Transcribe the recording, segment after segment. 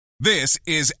This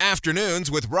is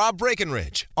Afternoons with Rob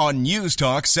Breckenridge on News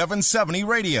Talk 770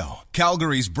 Radio,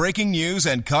 Calgary's breaking news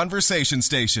and conversation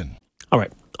station. All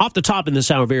right. Off the top in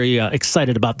this hour, very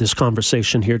excited about this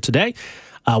conversation here today.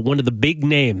 One of the big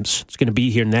names is going to be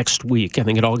here next week. I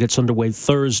think it all gets underway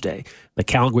Thursday. The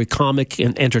Calgary Comic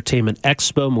and Entertainment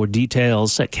Expo. More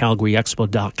details at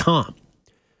calgaryexpo.com.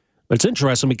 But it's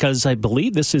interesting because I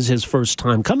believe this is his first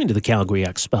time coming to the Calgary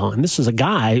Expo. And this is a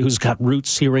guy who's got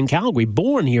roots here in Calgary,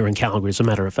 born here in Calgary, as a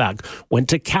matter of fact. Went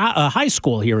to high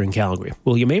school here in Calgary,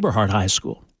 William Aberhart High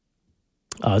School.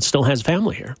 It still has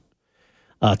family here.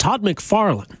 Todd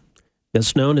McFarlane,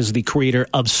 best known as the creator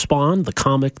of Spawn, the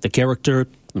comic, the character,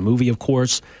 the movie, of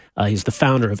course. He's the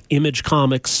founder of Image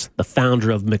Comics, the founder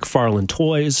of McFarlane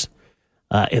Toys,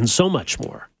 and so much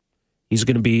more. He's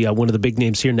going to be one of the big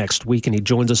names here next week, and he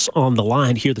joins us on the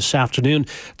line here this afternoon.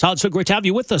 Todd, so great to have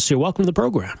you with us here. Welcome to the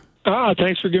program.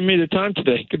 Thanks for giving me the time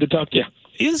today. Good to talk to you.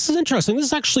 This is interesting. This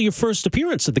is actually your first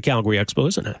appearance at the Calgary Expo,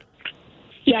 isn't it?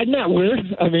 Yeah, isn't that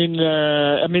weird? I mean,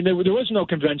 there was no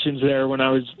conventions there when I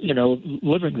was,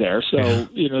 living there. So,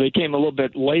 they came a little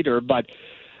bit later. But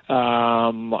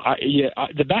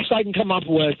the best I can come up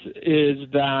with is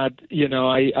that,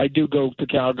 I do go to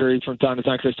Calgary from time to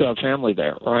time because I still have family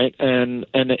there, right? And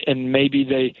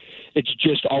maybe it's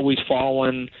just always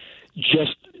fallen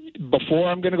just before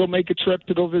I'm going to go make a trip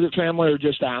to go visit family or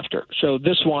just after. So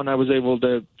this one I was able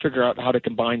to figure out how to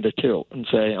combine the two and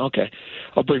say, okay,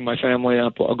 I'll bring my family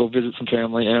up, I'll go visit some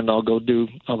family, and I'll go do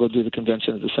the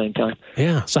convention at the same time.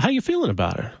 Yeah. So how are you feeling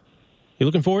about it? You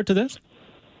looking forward to this?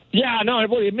 Yeah, no,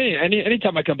 what do you mean?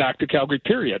 Anytime I come back to Calgary,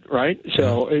 period, right?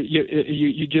 So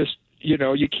you just,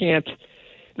 you can't,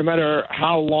 no matter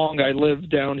how long I live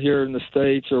down here in the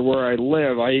States or where I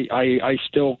live, I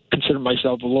still consider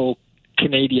myself a little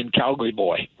Canadian Calgary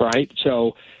boy, right?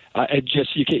 So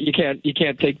you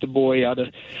can't take the boy out of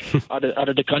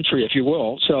the country, if you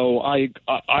will. So I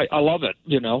love it.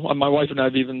 My wife and I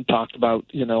have even talked about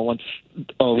once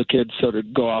all the kids sort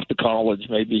of go off to college,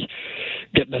 maybe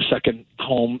getting a second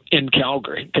home in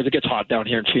Calgary because it gets hot down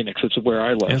here in Phoenix. It's where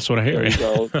I live. That's what I hear.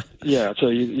 So so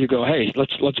you go, hey,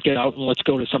 let's get out and let's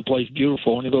go to someplace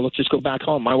beautiful. And you go, let's just go back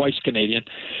home. My wife's Canadian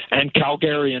and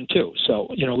Calgarian too. So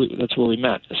that's where we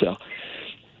met. So.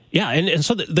 Yeah, and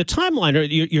so the timeline, or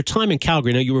your time in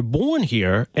Calgary, now you were born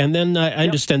here, and then I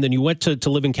understand then you went to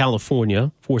live in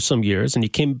California for some years, and you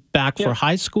came back for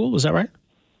high school, was that right?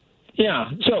 Yeah,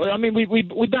 so, I mean,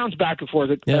 we bounced back and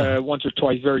forth once or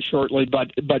twice very shortly,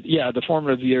 but yeah, the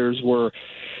formative years were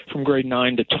from grade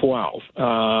 9 to 12.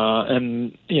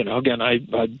 And, again, I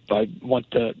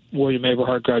went to William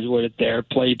Aberhart, graduated there,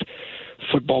 played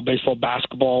football, baseball,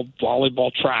 basketball,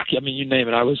 volleyball, track. I mean, you name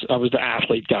it. I was the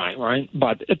athlete guy, right?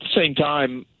 But at the same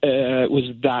time, it was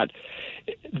that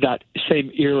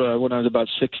same era when I was about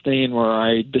 16 where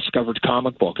I discovered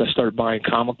comic books. I started buying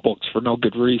comic books for no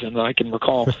good reason that I can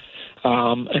recall,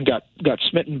 and got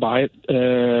smitten by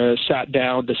it. Sat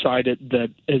down, decided that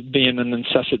as being an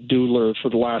incessant doodler for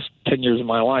the last 10 years of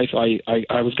my life, I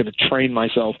was going to train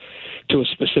myself to a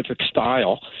specific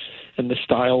style. And the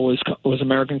style was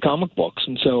American comic books,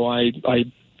 and so I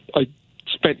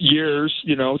spent years,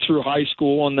 through high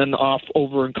school and then off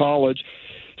over in college,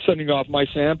 sending off my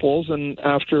samples. And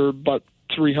after about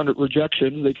 300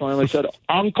 rejections, they finally said,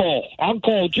 "Uncle,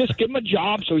 just give him a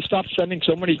job." So he stopped sending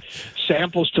so many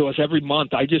samples to us every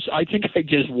month. I think I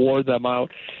just wore them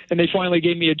out, and they finally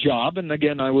gave me a job. And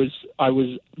again, I was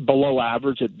below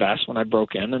average at best when I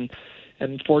broke in,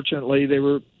 and fortunately, they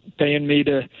were paying me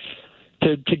to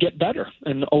get better.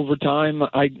 And over time,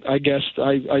 I guess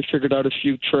I figured out a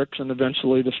few tricks, and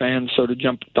eventually the fans sort of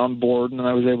jumped on board, and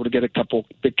I was able to get a couple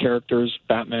big characters,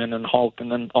 Batman and Hulk,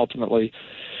 and then ultimately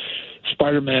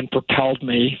Spider-Man propelled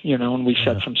me, and we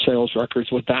set some sales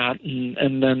records with that,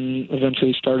 and then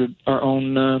eventually started our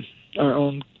own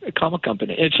comic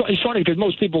company. It's funny because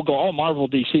most people go, oh, Marvel,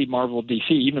 DC,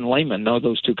 even laymen know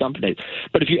those two companies.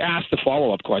 But if you ask the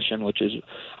follow-up question, which is,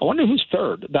 I wonder who's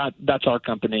third, that's our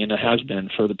company, and it has been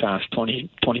for the past 20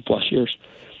 plus years.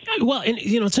 Well, and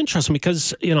it's interesting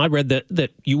because I read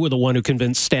that you were the one who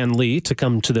convinced Stan Lee to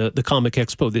come to the Comic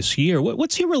Expo this year.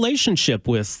 What's your relationship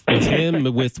with him,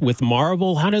 with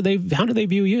Marvel? How do they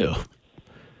view you?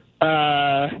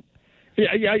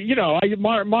 Yeah. I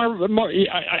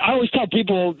always tell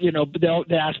people,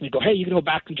 they ask me, hey, you can go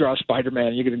back and draw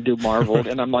Spider-Man, you're going to do Marvel,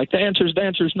 and I'm like, the answer is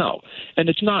no. And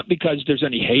it's not because there's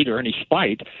any hate or any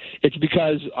spite. It's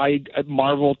because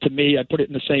Marvel, to me, I put it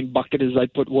in the same bucket as I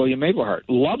put William Aberhart.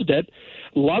 Loved it.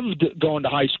 Loved going to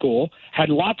high school, had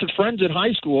lots of friends in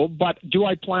high school, but do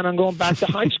I plan on going back to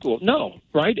high school? No,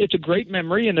 right? It's a great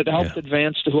memory, and it helped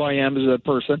advance to who I am as a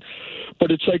person,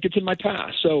 but it's like it's in my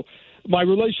past. So my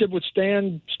relationship with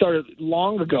Stan started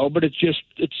long ago, but it's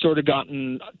sort of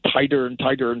gotten tighter and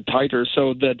tighter and tighter,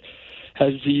 so that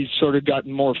as he's sort of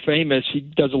gotten more famous, he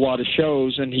does a lot of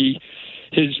shows, and he's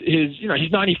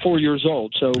 94 years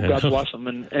old, so God bless him,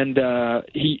 and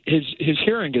his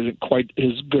hearing isn't quite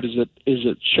as good as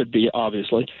it should be,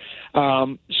 obviously.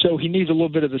 So he needs a little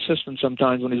bit of assistance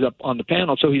sometimes when he's up on the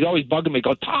panel. So he's always bugging me,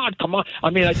 go, Todd, come on. I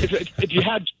mean,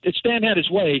 if Stan had his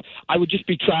way, I would just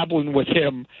be traveling with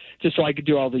him just so I could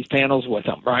do all these panels with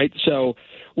him, right? So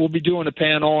we'll be doing a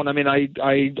panel, and I mean,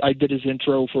 I did his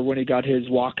intro for when he got his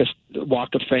Walk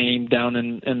of Fame down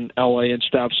in L.A. and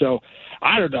stuff. So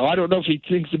I don't know. I don't know if he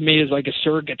thinks of me as like a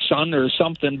surrogate son or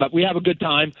something, but we have a good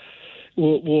time.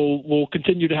 We'll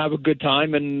continue to have a good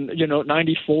time, and at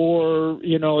 94,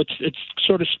 it's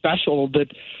sort of special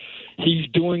that he's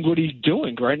doing what he's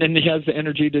doing, right? And he has the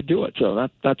energy to do it. So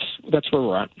that's where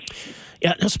we're at.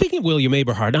 Yeah. Now, speaking of William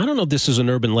Aberhart, I don't know if this is an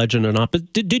urban legend or not,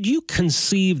 but did you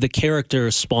conceive the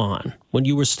character Spawn when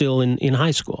you were still in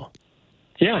high school?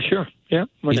 Yeah, sure. Yeah,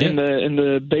 in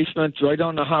the basement, right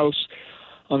on the house,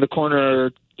 on the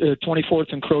corner.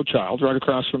 24th and Crowchild, right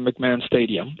across from McMahon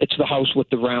Stadium. It's the house with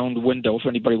the round window. If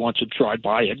anybody wants to drive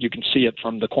by it, you can see it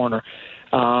from the corner.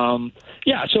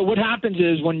 So what happens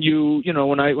is when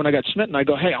when I got smitten, I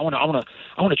go, hey, I want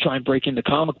to try and break into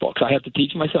comic books. I have to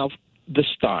teach myself the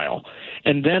style,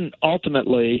 and then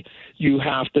ultimately you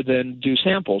have to then do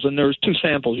samples. And there's two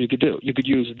samples you could do. You could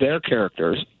use their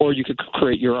characters, or you could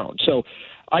create your own. So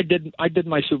I did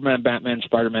my Superman, Batman,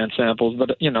 Spider-Man samples,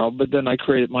 but then I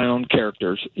created my own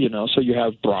characters, so you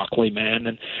have Broccoli Man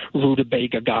and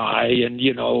Rutabaga Guy and,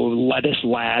 Lettuce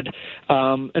Lad.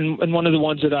 And one of the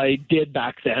ones that I did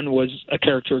back then was a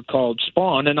character called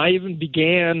Spawn, and I even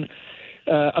began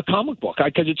a comic book.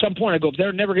 Because at some point I go, if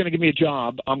they're never going to give me a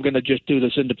job, I'm going to just do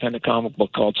this independent comic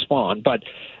book called Spawn. But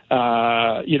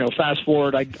fast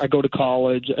forward, I go to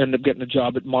college, end up getting a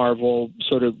job at Marvel,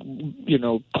 sort of,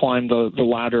 climb the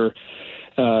ladder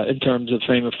in terms of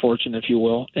fame and fortune, if you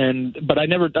will. But I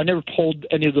never pulled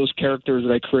any of those characters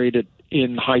that I created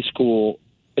in high school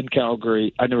in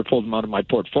Calgary. I never pulled them out of my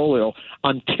portfolio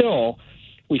until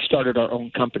we started our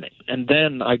own company. And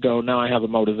then I go, now I have a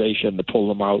motivation to pull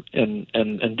them out and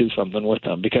do something with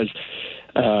them, because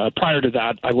prior to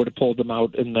that, I would have pulled them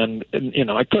out, and then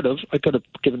I could have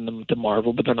given them to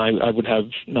Marvel, but then I would have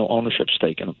no ownership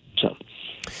stake in them.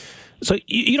 So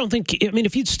you don't think? I mean,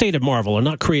 if you'd stayed at Marvel or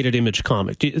not created Image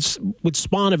Comics, would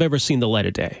Spawn have ever seen the light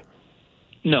of day?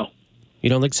 No. You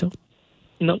don't think so?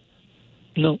 No,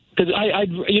 because I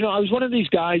was one of these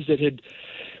guys that had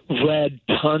read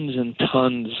tons and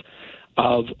tons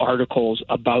of articles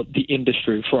about the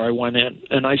industry before I went in,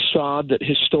 and I saw that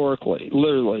historically,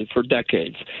 literally for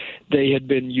decades, they had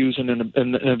been using and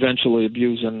eventually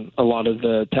abusing a lot of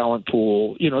the talent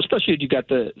pool, especially if you got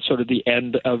the sort of the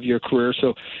end of your career,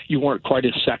 so you weren't quite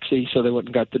as sexy, so they went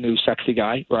and got the new sexy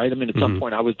guy, right? I mean, at some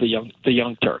point I was the young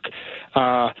Turk.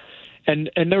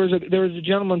 And there was a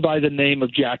gentleman by the name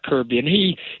of Jack Kirby, and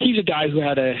he's a guy who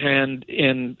had a hand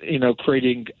in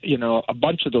creating a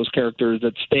bunch of those characters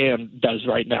that Stan does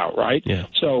right now, right? Yeah.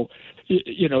 So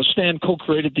Stan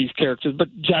co-created these characters, but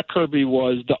Jack Kirby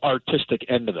was the artistic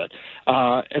end of it,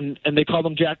 and they called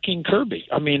him Jack King Kirby.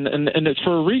 I mean, and it's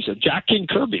for a reason. Jack King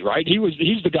Kirby, right?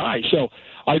 He's the guy. So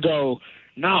I go,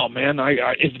 no, man.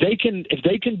 If they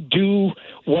can do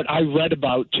what I read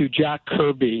about to Jack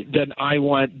Kirby, then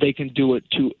they can do it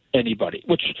to anybody.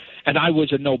 And I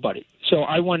was a nobody, so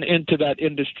I went into that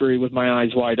industry with my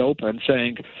eyes wide open,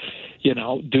 saying,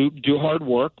 do hard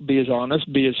work, be as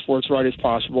honest, be as forthright as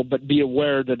possible, but be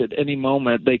aware that at any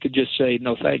moment they could just say,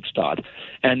 no thanks, Todd,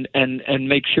 and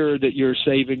make sure that you're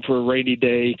saving for a rainy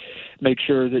day, make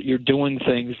sure that you're doing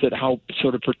things that help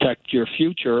sort of protect your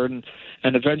future.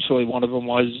 And eventually one of them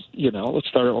was, let's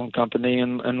start our own company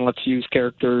and let's use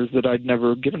characters that I'd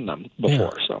never given them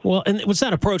before. Yeah. So. Well, and it was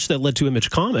that approach that led to Image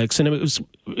Comics, and it was,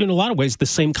 in a lot of ways, the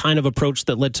same kind of approach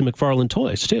that led to McFarlane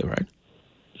Toys, too, right?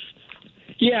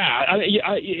 Yeah,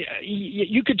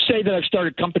 you could say that I've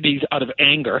started companies out of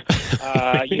anger,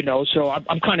 so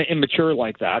I'm kind of immature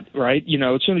like that, right?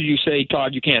 As soon as you say,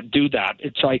 Todd, you can't do that,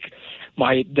 it's like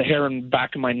the hair in the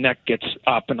back of my neck gets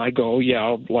up, and I go,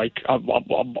 yeah,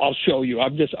 I'll show you.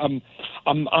 I'm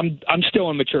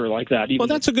still immature like that. Well,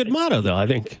 that's a good motto, though, I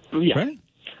think. Yeah. Right?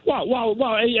 Well,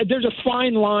 there's a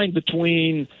fine line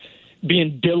between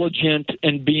being diligent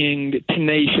and being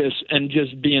tenacious and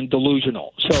just being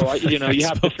delusional. So, you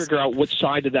have to figure out which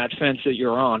side of that fence that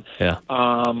you're on. Yeah.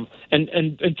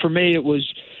 And for me, it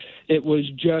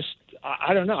was just,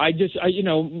 I don't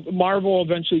know. Marvel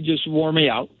eventually just wore me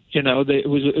out. I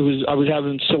was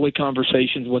having silly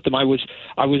conversations with them. I was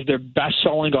their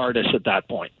best-selling artist at that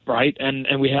point, right?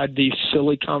 And we had these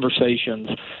silly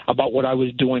conversations about what I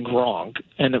was doing wrong,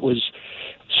 and it was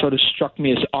sort of struck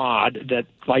me as odd that,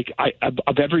 like,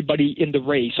 of everybody in the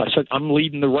race, I said, I'm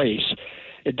leading the race.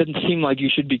 It didn't seem like you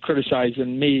should be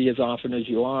criticizing me as often as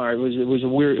you are. It was a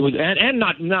weird. It was and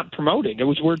not promoting. It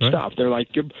was weird stuff. They're like,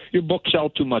 your books sell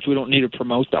too much. We don't need to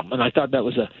promote them. And I thought that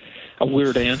was a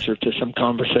weird answer to some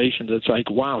conversations. It's like,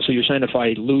 wow, so you're saying if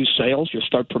I lose sales, you'll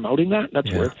start promoting that? That's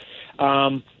weird.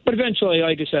 But eventually,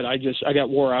 like I said, I got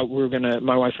wore out.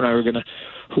 My wife and I were gonna,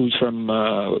 who's from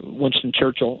Winston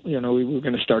Churchill, we were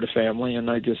gonna start a family, and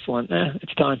I just went,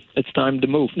 it's time to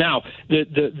move. Now,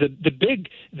 the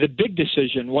big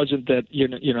decision wasn't that you're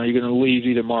gonna leave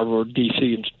either Marvel or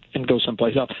DC and go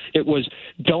someplace else. It was,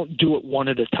 don't do it one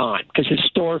at a time, because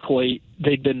historically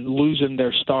they'd been losing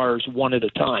their stars one at a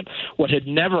time. What had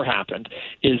never happened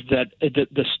is that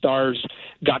the stars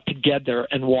got together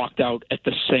and walked out at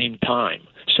the same time.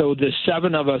 So the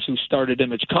 7 of us who started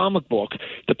Image Comic Book,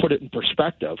 to put it in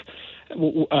perspective,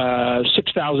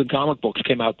 6,000 comic books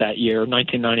came out that year,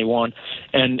 1991,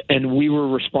 and we were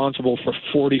responsible for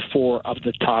 44 of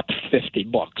the top 50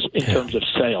 books in terms of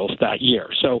sales that year.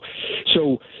 So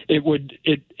it would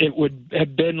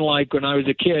have been like when I was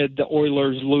a kid, the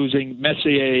Oilers losing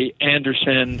Messier,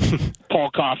 Anderson,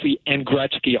 Paul Coffey, and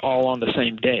Gretzky all on the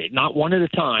same day, not one at a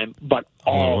time, but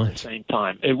all at the same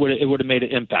time. It would have made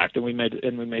an impact, and we made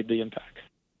the impact.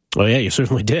 Oh, yeah, you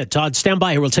certainly did. Todd, stand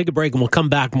by here. We'll take a break, and we'll come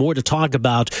back more to talk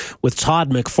about with Todd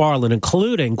McFarlane,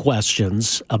 including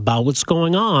questions about what's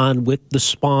going on with the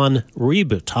Spawn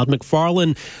reboot. Todd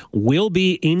McFarlane will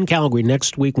be in Calgary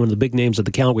next week, one of the big names of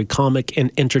the Calgary Comic and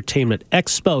Entertainment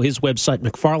Expo. His website,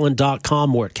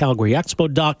 McFarlane.com, or at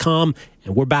CalgaryExpo.com.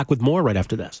 And we're back with more right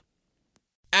after this.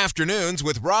 Afternoons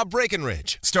with Rob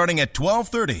Breckenridge, starting at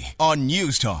 12:30 on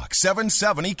News Talk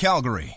 770 Calgary.